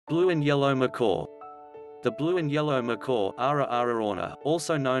Blue and yellow macaw. The blue and yellow macaw, Ara araorna,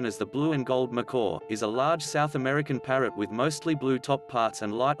 also known as the blue and gold macaw, is a large South American parrot with mostly blue top parts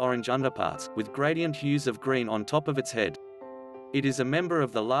and light orange underparts, with gradient hues of green on top of its head. It is a member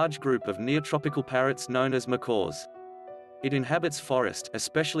of the large group of neotropical parrots known as macaws. It inhabits forest,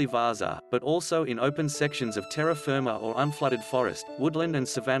 especially vaza, but also in open sections of terra firma or unflooded forest, woodland and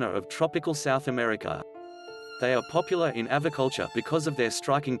savanna of tropical South America. They are popular in aviculture because of their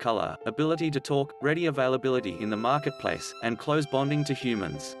striking color, ability to talk, ready availability in the marketplace, and close bonding to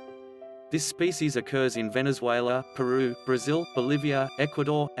humans. This species occurs in Venezuela, Peru, Brazil, Bolivia,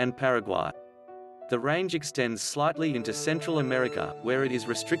 Ecuador, and Paraguay. The range extends slightly into Central America, where it is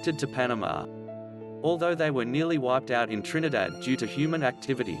restricted to Panama. Although they were nearly wiped out in Trinidad due to human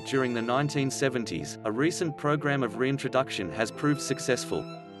activity during the 1970s, a recent program of reintroduction has proved successful.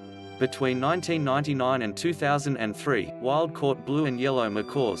 Between 1999 and 2003, wild-caught blue and yellow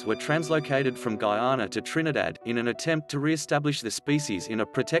macaws were translocated from Guyana to Trinidad, in an attempt to re-establish the species in a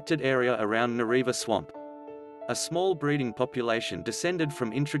protected area around Nariva Swamp. A small breeding population descended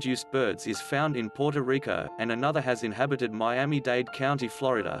from introduced birds is found in Puerto Rico, and another has inhabited Miami-Dade County,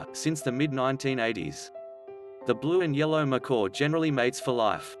 Florida, since the mid-1980s. The blue and yellow macaw generally mates for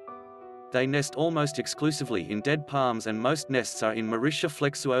life. They nest almost exclusively in dead palms, and most nests are in Mauritia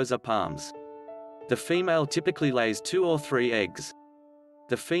flexuosa palms. The female typically lays 2 or 3 eggs.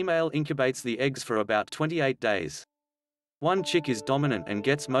 The female incubates the eggs for about 28 days. One chick is dominant and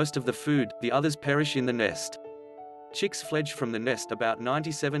gets most of the food, the others perish in the nest. Chicks fledge from the nest about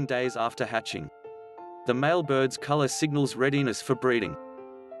 97 days after hatching. The male bird's color signals readiness for breeding.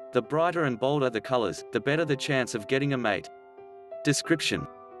 The brighter and bolder the colors, the better the chance of getting a mate. Description: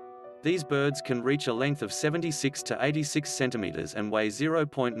 these birds can reach a length of 76 to 86 centimeters and weigh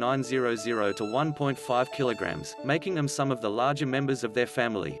 0.900 to 1.5 kilograms, making them some of the larger members of their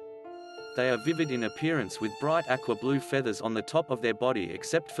family. They are vivid in appearance with bright aqua blue feathers on the top of their body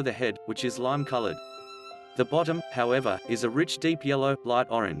except for the head, which is lime-colored. The bottom, however, is a rich deep yellow, light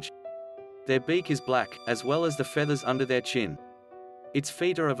orange. Their beak is black, as well as the feathers under their chin. Its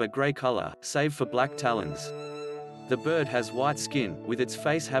feet are of a gray color, save for black talons. The bird has white skin, with its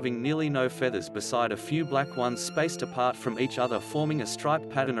face having nearly no feathers beside a few black ones spaced apart from each other, forming a striped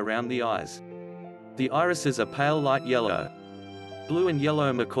pattern around the eyes. The irises are pale light yellow. Blue and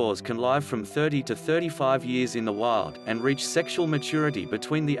yellow macaws can live from 30 to 35 years in the wild, and reach sexual maturity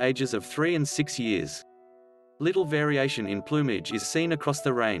between the ages of 3 and 6 years. Little variation in plumage is seen across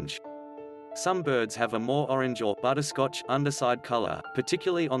the range. Some birds have a more orange or butterscotch underside color,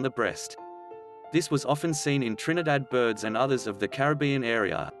 particularly on the breast. This was often seen in Trinidad birds and others of the Caribbean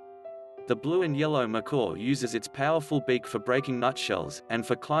area. The blue and yellow macaw uses its powerful beak for breaking nutshells, and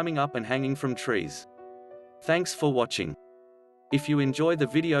for climbing up and hanging from trees. Thanks for watching. If you enjoy the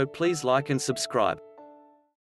video, please like and subscribe.